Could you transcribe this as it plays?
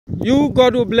You,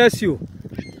 God will bless you.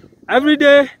 Every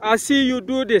day I see you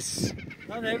do this.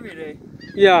 Not every day.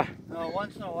 Yeah. No,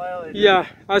 once in a while. Yeah,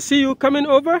 I see you coming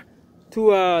over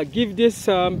to give this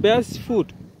bears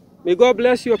food. May God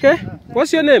bless you, okay?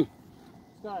 What's your name?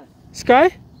 Sky.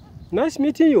 Sky? Nice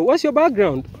meeting you. What's your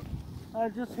background?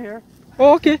 Just here.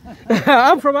 Oh, okay.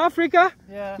 I'm from Africa.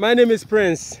 Yeah. My name is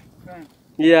Prince. Prince.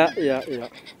 Yeah.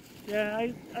 Yeah,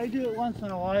 I do it once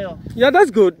in a while. Yeah,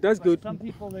 that's good. That's good. Some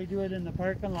people, they do it in the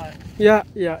parking lot. Yeah.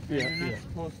 You're not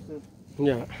supposed to.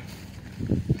 Yeah.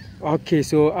 Okay,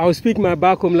 so I'll speak my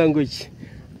back home language.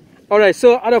 All right,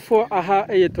 so other four, I have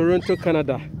a Toronto,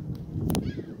 Canada.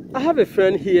 I have a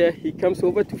friend here. He comes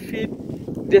over to feed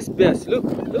this bears. Look.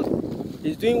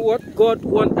 He's doing what God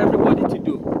wants everybody to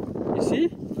do. You see?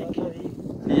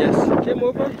 Yes, he came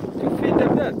over to feed the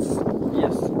birds.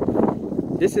 Yes.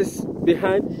 This is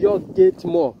behind Yorgate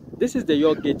Mall. This is the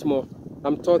Yorgate Mall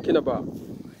I'm talking about.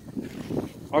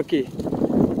 Okay.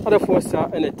 Other four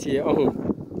are in a tier.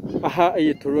 Aha,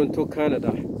 a Toronto,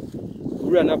 Canada.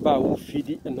 Run about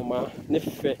feed and the ma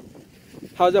nefe.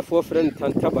 How's a four friend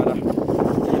Tantabara?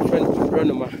 A friend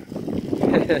Ranoma.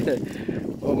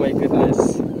 Oh my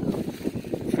goodness.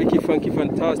 Freaky, funky,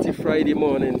 fantastic Friday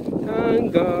morning.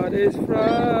 Thank God it's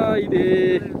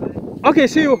Friday. Okay,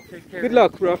 see you. Good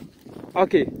luck, bro.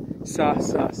 Okay. Sa.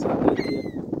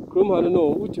 Krum I don't know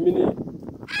what you mean.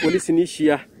 Police in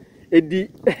Ishia. Eddie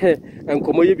and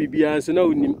Komoye Bibia, so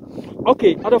now.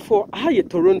 Okay, other four, I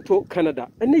Toronto, Canada,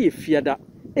 and they fear that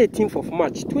 18th of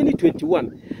March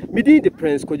 2021. Me the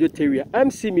Prince Kojoteria. I'm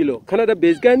Milo,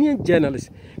 Canada-based Ghanaian journalist.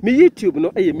 Me YouTube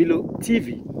no a Milo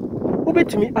TV. Obey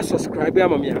to me a subscriber,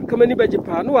 mamma. Come any budget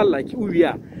pa no like we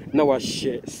are now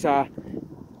share, sir.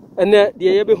 And the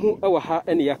Abe who our ha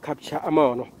and ya capture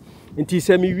amount. Until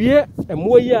semi wear and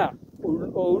more ya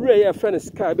or rare friend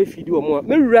sky be feed you more.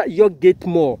 Mirror your gate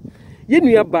more.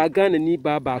 Yenu bagan and ni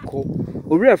babako.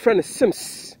 Ore friend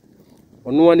Sims.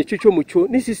 Ono ani chicho mucho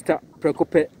ni sister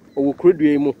prekope owo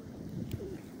krodue mu.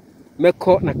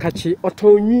 Meko na kachi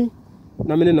otonwi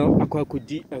na mene na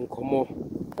akwakodi enkomo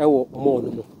ewo mo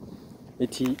no mu.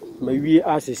 Eti mawie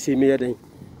asese me yeden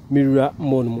mirura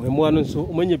mo no mu. Emo anu so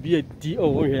omanya bi adi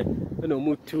owo hwe na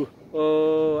omutu.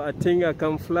 Oh, I think I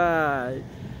can fly.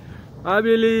 I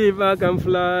believe I can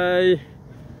fly.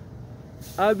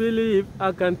 I believe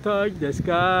I can touch the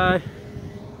sky.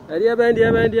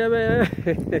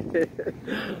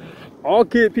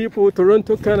 Okay, people,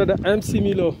 Toronto, Canada, I'm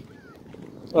Milo.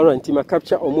 Alright, team, I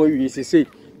capture on my way. Say,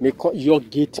 me call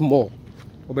Yorgate Mall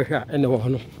over here. And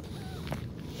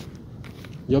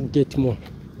Yorgate Mall.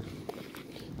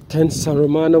 10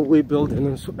 Saramana Way building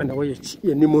and so and away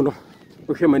Nimono.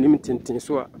 Okay, my name is Tintin.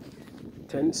 So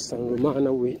 10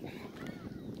 Saramana Way.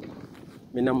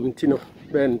 Menamintino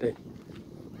Bende.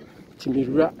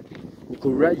 Timira. Go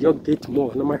right Yorgate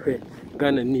Mall. No matter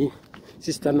Ghana ni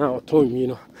sister now told me, you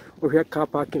know, over here car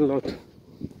parking lot.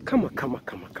 Come on.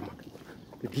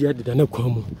 The dear did not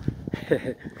come.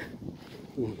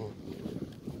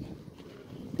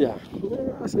 Yeah,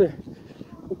 I say,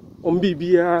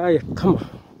 BBI, come on.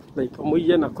 Like,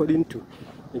 according to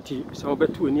some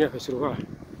better to near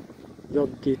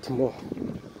Yorgate Mall.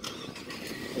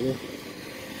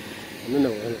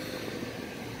 No.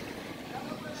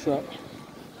 So,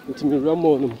 it's me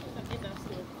Ramon.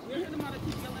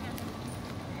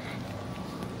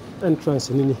 Entrance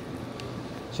in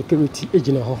security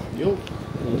agent. Yo,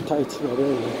 tight.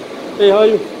 Hey, how are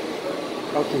you?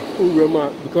 Okay,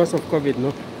 because of COVID,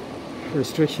 no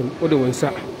restriction. Other ones,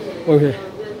 sir. Okay,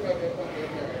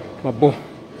 my boy,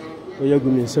 we are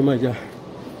going to Samaja.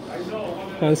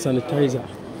 Hand sanitizer.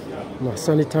 My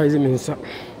sanitizer means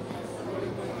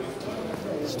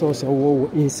stores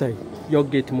are inside.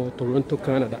 Yorgate Mall, Toronto,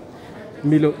 Canada.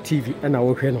 Milo TV and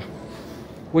our channel.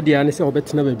 What the answer of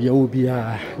it never be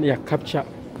near capture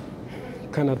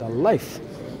Canada life.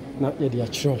 Not yet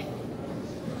the show.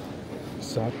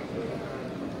 So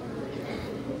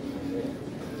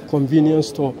convenience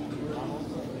store.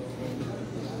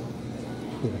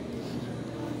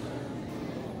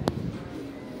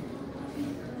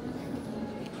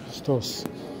 Stores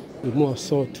with more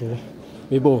salt to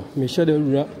me share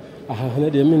the I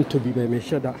had meant to be by me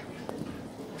share that.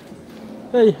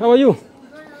 Hey, how are you?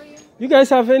 You guys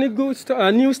have any good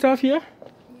new stuff here?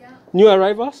 Yeah. New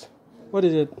arrivals? What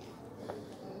is it?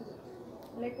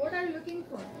 Like what are you looking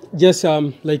for? Just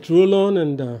like roll-on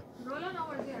and Roll-on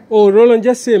over there. Oh, roll-on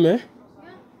just same, eh?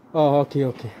 Yeah. Oh, okay.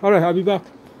 All right, I'll be back.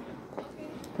 Okay.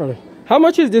 All right. How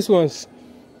much is this one? Is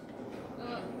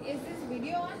this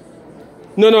video on?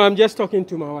 No, I'm just talking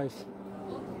to my wife.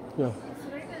 Okay. Yeah. It's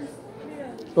written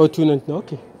here. Oh, $2.99.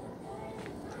 Okay.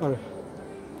 All right.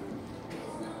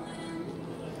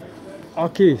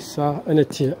 Okay, sir, and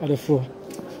it's here at the floor.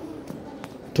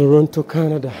 Toronto,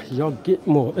 Canada. Yorgate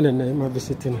Mall, and then I'm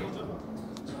visiting.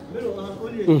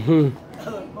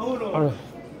 All right.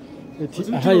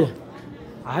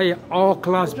 I hire all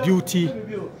class beauty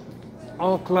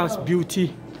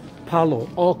parlor,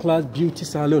 all class beauty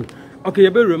salon. Okay,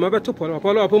 you better remember to Polo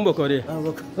upon Bocode.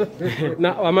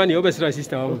 Now, Amani, Obestra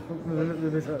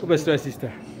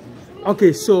sister.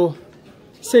 Okay, so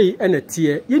say, and a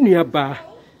tear, you near bar,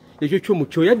 the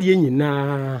Chucho, ya the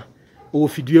na o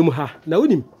Fidium ha. Now,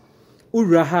 him,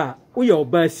 Uraha, O your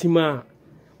basima,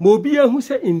 Mobia who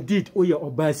said indeed, O your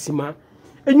obasima,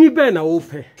 and you bear now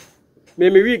open.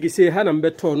 Meme wig say Hanam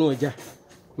beton no ja.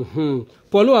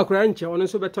 Polo a cranch on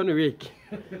so beton wig.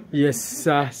 Yes,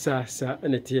 sir,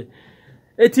 and it here.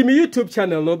 Eti mi YouTube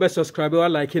channel no be subscribe or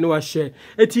like no share.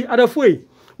 Eti adafoi.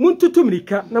 Muntu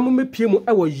mirika na mo mepie mu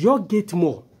e wo Yorgate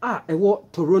Mall e wo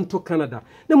Toronto, Canada.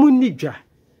 Na mo nidwa.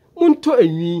 Munto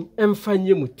enwi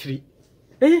emfanye mu tri.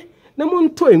 Na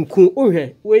munto enku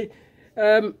ohwe we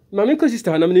mama ko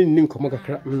sister na me ni nkomo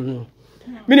kakra.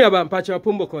 Mini aba mpacha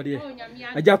pombo ko de.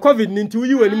 Aja covid nti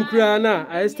uyi wanim kura na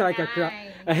I start kakra.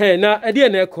 Na ade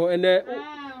na ekọ ene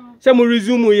se mo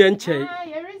resume ye nche.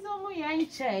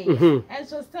 And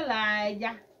so still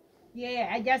yeah,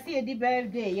 I just see the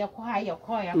birthday, your choir,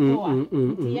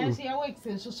 yes, your works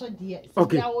and so dear.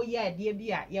 Okay, oh yeah,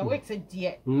 dear, your works a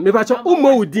dear. Maybe I shall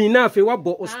almost din nafe what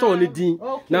bo stone din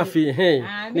nafe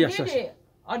yes.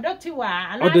 Or Dr.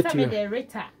 and I the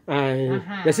Rita.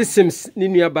 Yes, it seems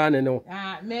Ninia Ban no.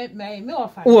 Me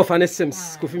offer. Oh, of an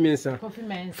Sims, Coffee Mensa.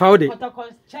 Found it.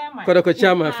 Kodoko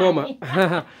Chairman, former.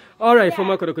 All right,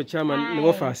 former Kodoko Chairman, no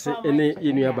offers any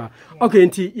Uniaba. Okay,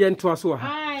 Auntie, Yen Twaso.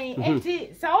 Aye,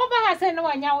 Auntie, so over has no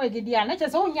one Yaway, dear, not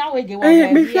just own Yaway.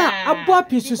 Maybe a boy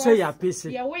piece to say a piece.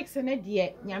 Your works in a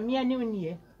dear, Yamia New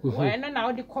Year. When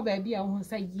now the co baby, I won't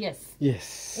say yes.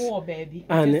 Yes. Oh, baby.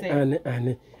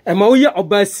 Anne. Am I your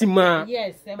obasima?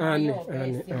 Yes,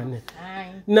 Anne.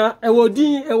 Now, I will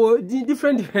do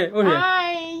different.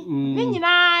 Aye,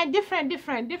 different.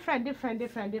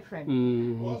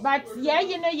 But yeah,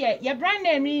 you know, your brand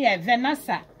name is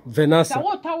Vanessa.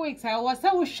 What weeks I was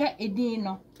so share a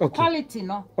dino. Quality,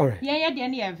 no. All right.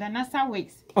 Yeah, Vanessa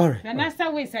weeks. All right.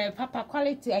 Vanessa weeks, Papa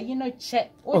quality, you know,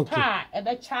 check. Okay.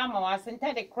 A charm or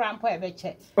synthetic cramp or a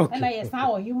check. Okay. And I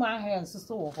saw human hair and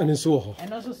so. And so.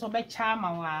 And also so much charm.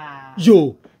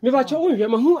 Yo, me va cho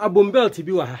him who a bombel to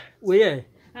be wa. Where?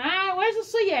 Where's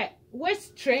so yet?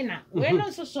 West trainer. Where no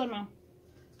so no.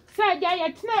 Say, ya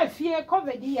tna fear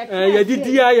covered here. Ya did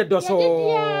ya doso.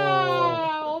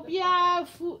 Yeah,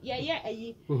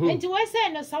 and to us,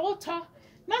 and a salto.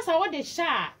 Master, what the sha?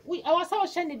 I was all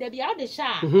sending the be out the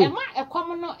sha. And my a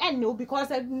common no and no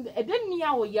because I didn't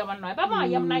know Yamana, but I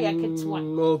am not a kid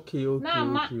one. Okay.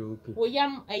 Now, we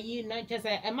yam a year, not just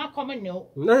a ma common no.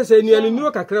 Not say you knew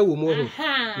a cacra woman.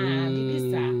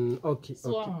 Okay.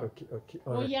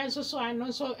 Oh, yes, so I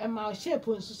know so a mouse shape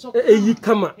so. You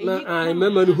come up. I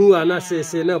remember who are not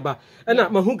say no, but and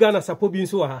not Mahugana support being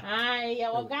so. Aye,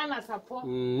 your Ghana support.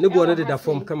 Nobody did that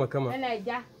form. Come on.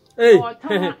 Hey,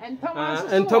 and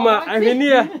Thomas, I mean,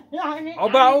 here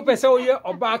about Opeso,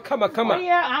 about come.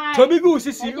 Toby Goose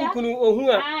is you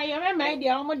who I remember the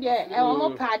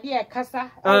almost party at Casa.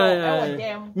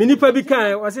 Minipa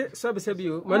Bika was it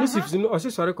Sabisabu, Manusif, or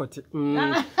sorry, cut.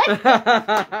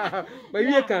 But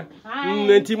you can,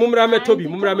 Mumrame Toby,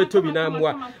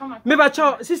 Namwa. Maybe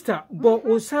sister, but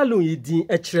Osalu, you did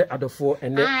a chair at the four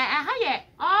and I hire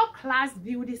all class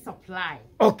beauty supply.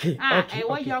 Okay, I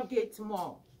want your gate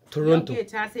more. Toronto. Me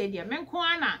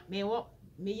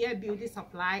beauty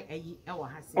supply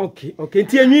Okay.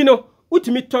 Tianino,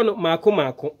 ultimate ton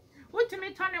Marco.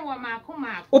 Ultimate ton of Marco.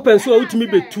 Open so ultimate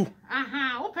be two.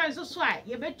 Open so swipe,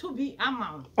 you bet to be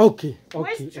amount. Okay.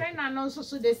 West train and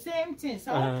also the same thing.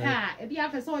 So, if you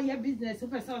have a your business,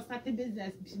 if I started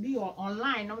business, be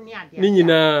online on the other.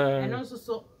 And also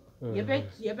so. You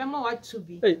bet more what to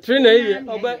be. Hey, trainer,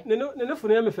 no for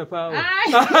them if a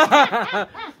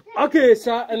okay,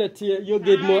 sir, and a tear, you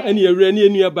get more any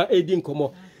nearby aiding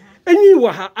come. And you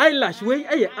were her eyelash, way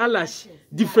eyelash,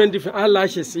 different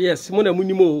eyelashes, yes, Mona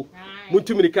Munimo,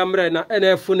 Mutumini camera, and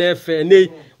a phone affair,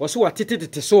 nay, or so what it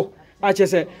is so. I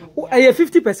just say, I have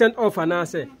 50% off, and I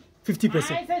say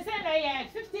 50%. I say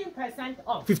 15%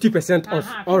 off. 50% off,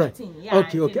 all right.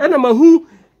 Okay, and I'm a who.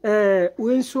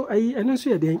 When so I and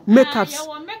so the makeups.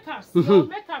 Your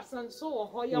makeups and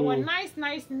so your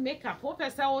nice makeup. What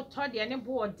person will tell you any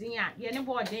board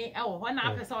or one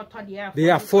person will tell you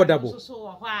they are affordable.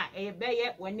 So a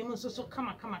bear when you so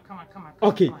come.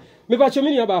 Okay, maybe I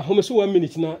about home so 1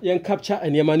 minute now. Young capture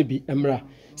and your money be Emra.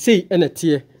 Say and a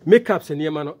tear. makeups and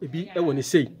yamano ebi e woni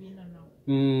sei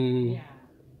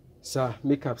sa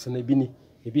makeups na ebi ni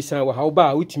ebi san wa how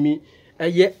ba utimi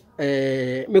eye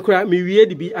me kura me wie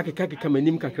de bi akeka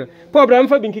manim kakra po bra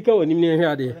mfa bi nkeka wanim ne hwe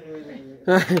ade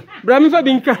bra mfa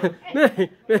bi nka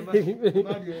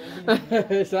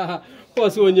sa po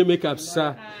so onye makeups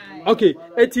sa okay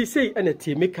eti sei ene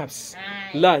ti makeups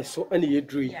la so ene ye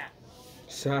drui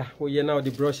sa wo ye na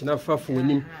the brush na fa fo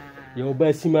wanim ye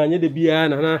oba sima anya de bia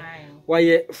na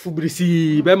waye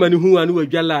fubrisi be mani hu anu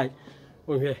wadwalai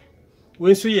ohwe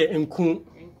we nso ye enku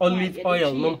olive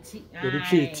oil no the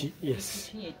treaty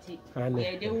yes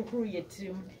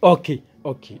okay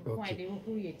and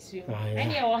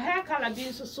your hair color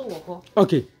being so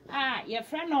okay your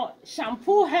friend no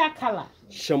shampoo hair color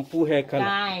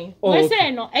we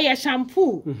say no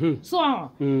shampoo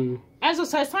so as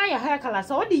so say your hair color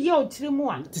so the year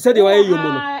trimu a ti say the way you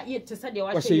mo to say the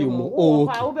way you mo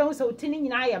we be so tini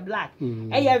nyina ya black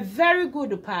very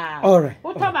good pa all right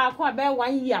what about ko be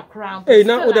 1 year crown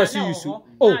na oda see you so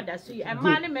that's you and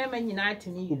man mema nyina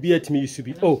tini obi atimi you so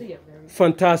be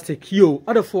fantastic yo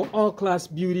other for all class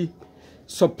beauty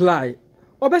supply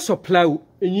obe supply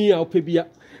enyi a opebia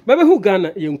bebe hu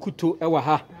Ghana ye nkuto e wa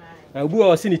ha obu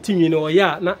o se ni tinwi no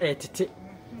ya na etete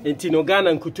enti no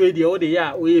Ghana nkuto e de o de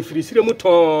ya o ye firisire mu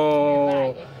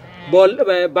ton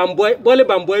bole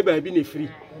bamboy ba bi ne firi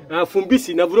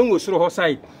fumbisi na vurongo soro ho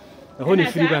side ho ne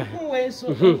firi ba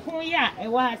kun ya e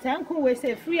wa sanku we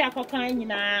se free akokan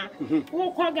nyina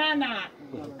wo ko Ghana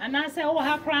ana se wo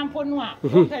ha crampo no a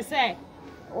pese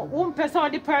one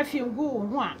person the perfume go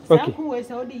ho sanku we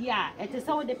se o de ya e te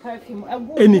se o de perfume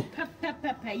agu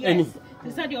pepper yes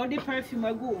te se the perfume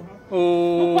agu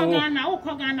wo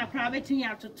ko Ghana private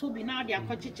ya to be now they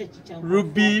are chichichichi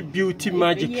Ruby Beauty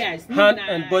Magic hand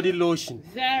and body lotion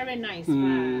very nice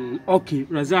okay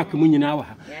Razak mu nyina wa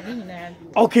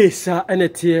okay sir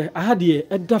enete ahade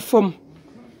eda fom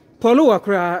polo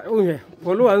wakra ohwe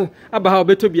polo aba ha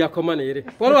obeto bia koma na yire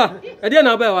polo a ede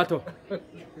na aba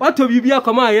wato bibia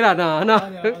koma yire na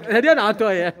ede na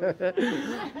ato ye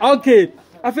okay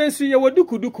afensu ye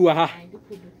wodukuduku ha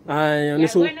ai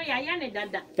so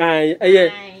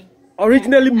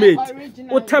originally made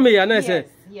otame ya na say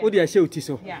o de ahye oti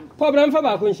so problem fa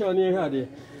ba ko nhye oni ehwe ade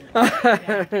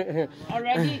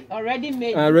already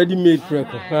made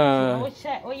preko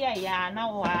oh yeah na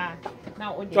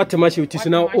what ma she oti so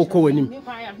na okọ wanim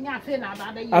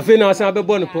afi na asa be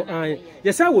bon po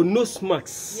yes I will no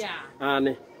smacks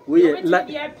ane we like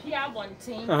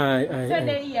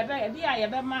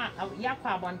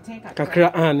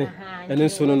kakra ane ene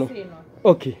so no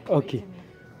okay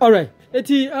all right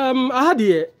eti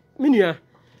ahade menua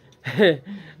hwe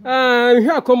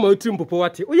akoma otim popo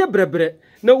wate oye brebre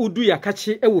na udu ya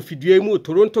kache e wo fidue mu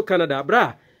Toronto Canada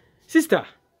bra sister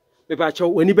me ba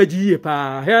cho wani baji ye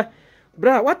pa he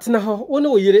bra what na ho wona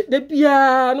oyire da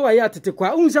bia na waye atete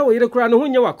kwa unsa oyire kura no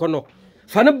honye wakono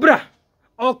fa ne bra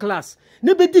all class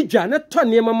ne bedi dwa na to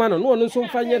ne mama no no nso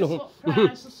mfanye no ho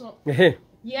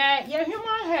yeah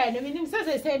human hair no minim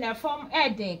say na form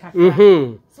eden kakra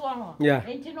so ho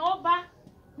enti no ba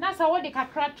na sa wo de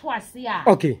kakra to ase a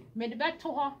okay me de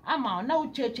beto ho ama na wo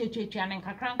chechecheche an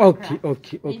kakra okay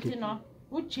enti no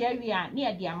wo chia wi a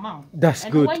na de ama that's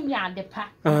good and when ya de pa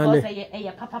because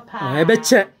e papa e be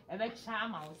che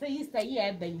ama so Easter ye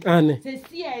e be say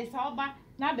see e sa oba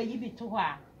na be yi bi to ho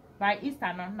a by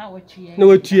Easter no na wo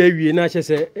tua wi na che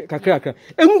se kakra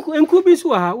enku bi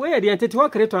so ha we de entete ho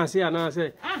kreto ase ana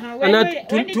se ana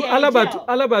tu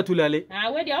alabatu lale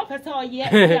we de o pesa o ye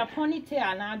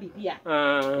ponytail na bibia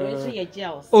we so ye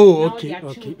gels okay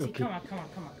come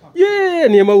yeah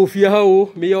ne ma wo fie ha o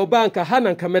me ye banka ha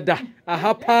na nkameda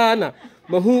aha pa na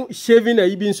mahu shaving na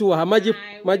ibi nso ha magic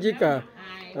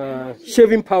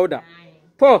shaving powder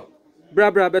po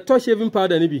bra beto shaving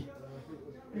powder ni bi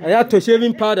aya to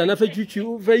shaving powder na fa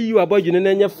chuchu fa yi wa boju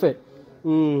na nya fe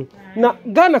na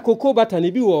Ghana cocoa butter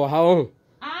ni bi wo ha ho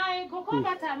cocoa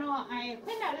butter no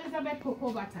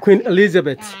Queen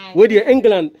Elizabeth we the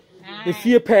England if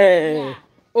you pay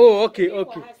okay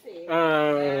Queen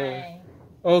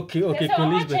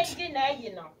Elizabeth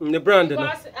the brand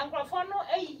no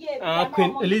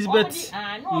Queen Elizabeth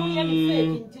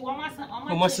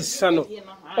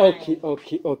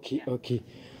okay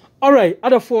all right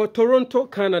other for Toronto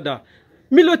Canada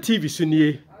Milo TV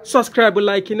sunie subscribe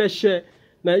like na share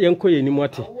na yenko yenimu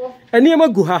ate eniema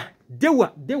gu ha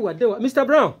dewa Mr.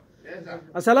 Brown yes sir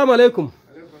assalamu alaikum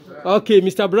okay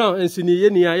Mr. Brown ensuni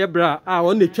yeni ya bra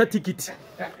on the twa ticket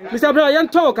Mr. Brown yan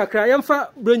to kakra yan fa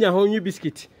bronya ho nyu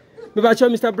biscuit me ba cho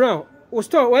Mr. Brown o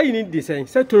store why you need this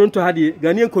say Toronto had the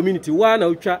Ghanaian community wa na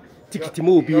utwa ticket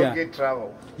mo obi a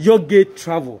Yorgate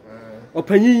travel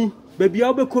opanyin baby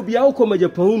obeko bia ukoma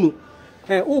Japanu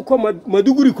ukoma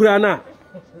maduguri kura na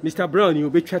Mr. Brown you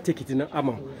betwa ticket na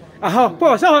ama aha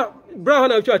Paul say Brown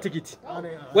na betwa ticket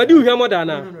wadi uhia moda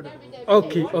na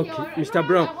okay Mr.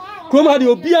 Brown koma de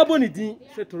obi aboni din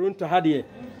se Toronto ha de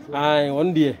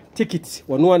on de ticket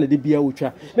wono na de bia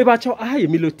wotwa me ba cha aha ye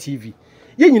Milo TV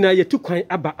ye nyina ye tu kwan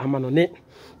aba amanone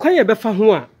kwan ye befa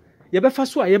ho a ye befa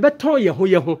so a ye beton ye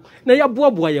ho na ye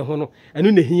boaboa ye ho no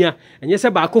enu ne hia enye se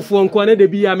ba akofo nko na de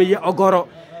bia me ye ogoro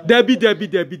dabi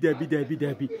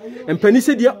empani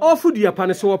se de ofu duapa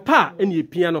ne so pa ene ye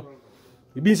pia no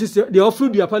ebi nse de ofu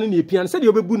duapa ne ye pia no se de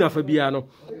obebu na fa bia no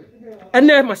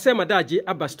ene masema daje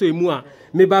aba store mu a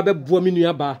me ba beboa me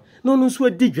nua ba no nso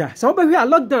adigwa sa obehwe a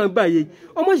lockdown ba ye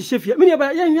omo hye fie me nua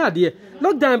ba ye hwe ade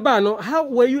lockdown ba no how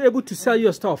were you able to sell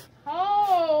your stuff?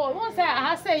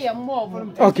 I say you're more.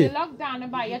 Okay. Lockdown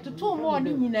about you to 2 more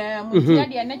in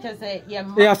the nature say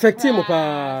you're affect him. So,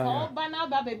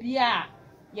 Banaba baby,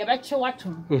 you bet you what to.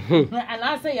 And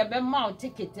I say you've been more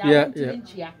ticket. Yeah.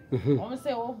 Almost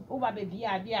say, oh, baby,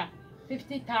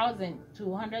 50,000 to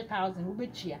 100,000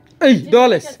 ubechia. $8. Yes,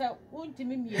 dollars.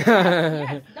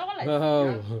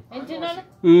 And you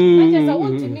know,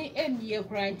 want to me and you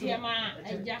cry, dear ma,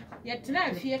 yet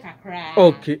not fear cry.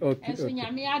 Okay. And so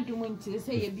Yami are doing to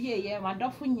say a beer, my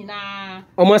doffina.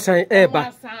 Almost sign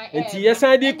eba. And yes,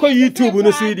 I did call YouTube on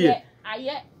the CD.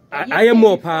 I am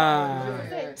more pa.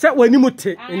 Set when you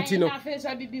mute intino.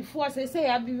 I be before say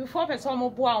I be before person mo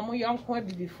boa mo young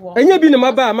be before. And you be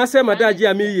my ba, my say my dad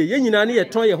me ye na na ye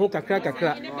ton ye ho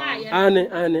kakra. Ane.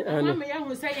 Mama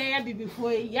young say I be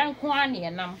before young kwane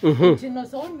nam. Intino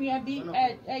so nua bi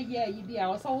year yi bi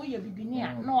a so wo ye bibini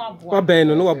a no aboa. Wa ben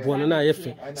no aboa no na ye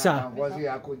fe. Sir.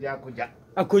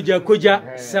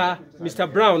 Akoja sir Mr.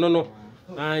 Brown no.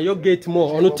 Yorgate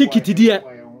more ono ticket dia.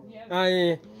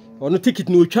 Ono ticket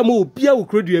no twama obia wo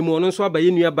krodua mu ono nso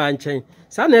abaye nua ba nchen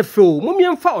sa na efe o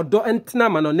momiemfa odo entena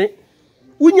ma no ne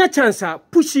unya chance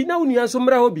pushi na unua nso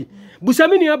mra hobi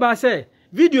busame nua ba se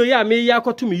video ya me ya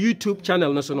akoto me YouTube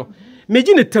channel no so no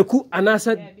meji ne taku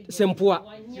anasa sempoa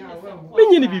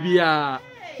menyi ne bibia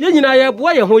ye nyina ya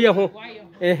boa ye ho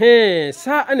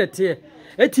sa anete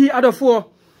eti adofo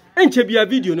enche bia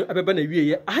video no abeba na wie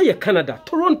ye aye Canada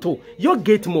Toronto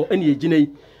Yorgate mo ene ye ginai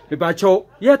me ba cho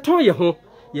ye ton ye ho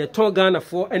ye ton Ghana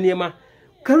for enema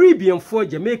Caribbean for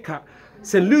Jamaica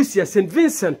St. Lucia St.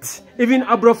 Vincent even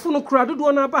abrafo no kra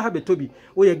dodo na ba ha betobi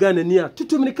wo ye Ghana ni a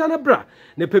tutumnika na bra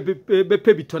ne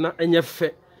pebi tona enye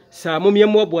fe sa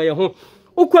momiemo abo ye ho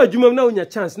okwa adwuma na onya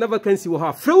chance na vacancy wo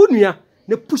ha fra wonua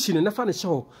ne push ne na fa ne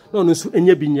hye na ono nso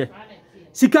enya binye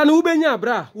sika no ubenya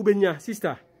bra ubenya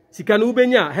sister sika no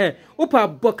ubenya opa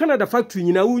bo Canada factory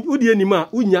nyina udi anima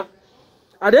unya.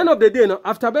 At the end of the day, no,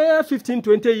 after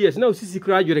 15-20 years, now sisi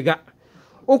kra jurega.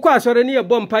 Okwa asore ni e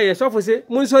bompa ye so for say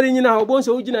mun sori nyina obon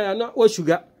so ugina ya na wa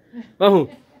sugar.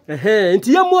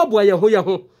 Nti ya mu aboa ye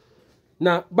ho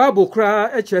na Bible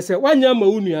kra e kire se wanya ma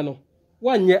unua no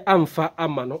wanye amfa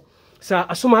ama no sa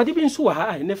asomade bi nso wa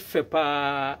ha ne fe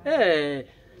pa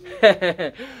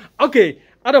okay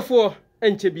adafo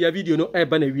enche bia video no e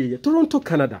ba na wie ye Toronto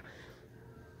Canada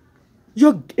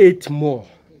Yorgate more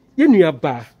ye nua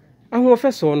ba ahun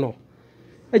ofeso no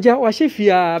eja wa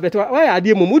shefia beto wa ya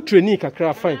ade mo training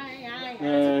kakra fine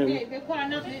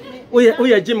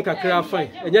oye gym kakra fine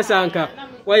enye sa anka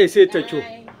wa ye se tacho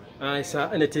sa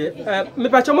enete me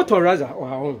ba cha motor raza wa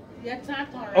ha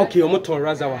okay o motor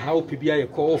raza wa ha opibia ye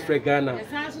ko ofre Ghana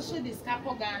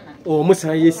o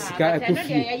musa ye sika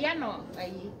akofie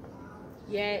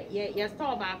Yeah,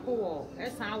 store back or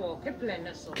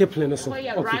Kipling so.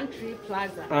 Okay.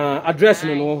 Plaza. Address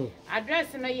no.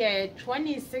 Address no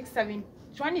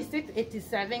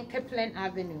 2687 Kipling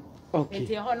Avenue. Okay.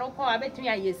 It's no call between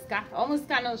yeska. Almost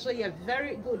can so you're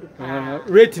very good.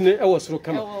 Rating I was so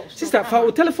come. Sister,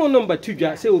 for telephone number to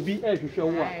ja say obi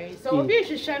so obi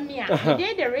hwehwe me a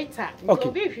dey the rater.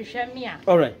 Obi hwehwe me a.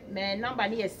 All right. My number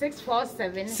is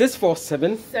 647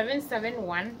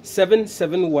 771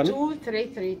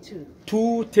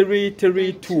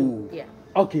 2332. Yeah.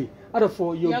 Okay. Other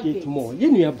for Yorgate more. You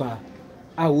know ba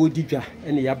a wodi dwa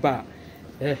ene ya ba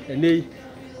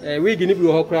we gini bi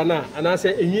wo kra na ana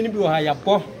se enyi ni bi wo ha ya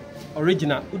bo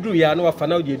original uduru ya na wafa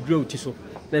na wo de duro ti so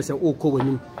na se wo ko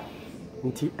wanim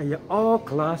nti all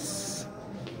class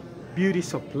beauty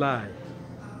supply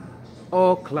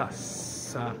all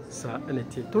class sa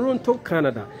enete Toronto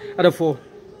Canada adafo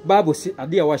Bible si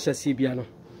ade a wa hyase bia no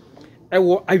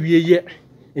ewo awieye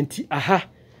nti aha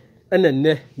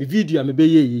enenne me video a me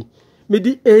beye yi me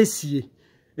di esie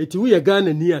eti wo ye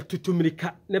Ghana ni a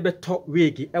tutumrika ne beto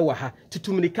wege ewa ha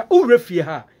tutumrika urefie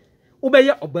ha wo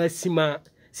beye obasima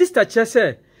sister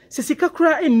chese se sika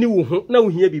kra enni wo ho na wo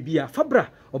hia bibia fabra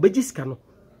obeji sika no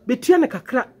betua ne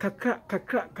kakra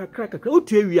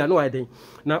otu ewia no aden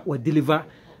na wa deliver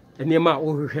enema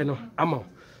wo hwehwe no ama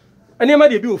enema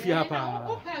de bi ofi ha pa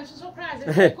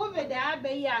COVID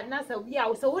abeya na so bia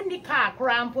so wonni car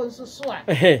crampo nso so a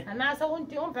na so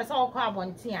wonti on pesa okọ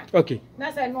abontia okay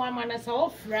na so no ama na so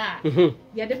ofra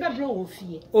ye de bebro wo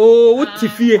fie oh wuti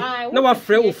fie na wa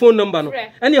frɛ wo phone number no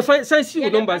and your sense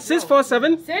your number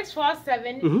 647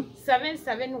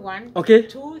 771 okay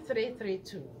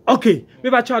 2332 okay me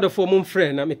ba child for mum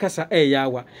frɛ na me kasa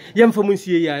yawa yemfa mun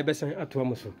sie ya e besan ato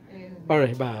amoso all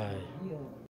right bye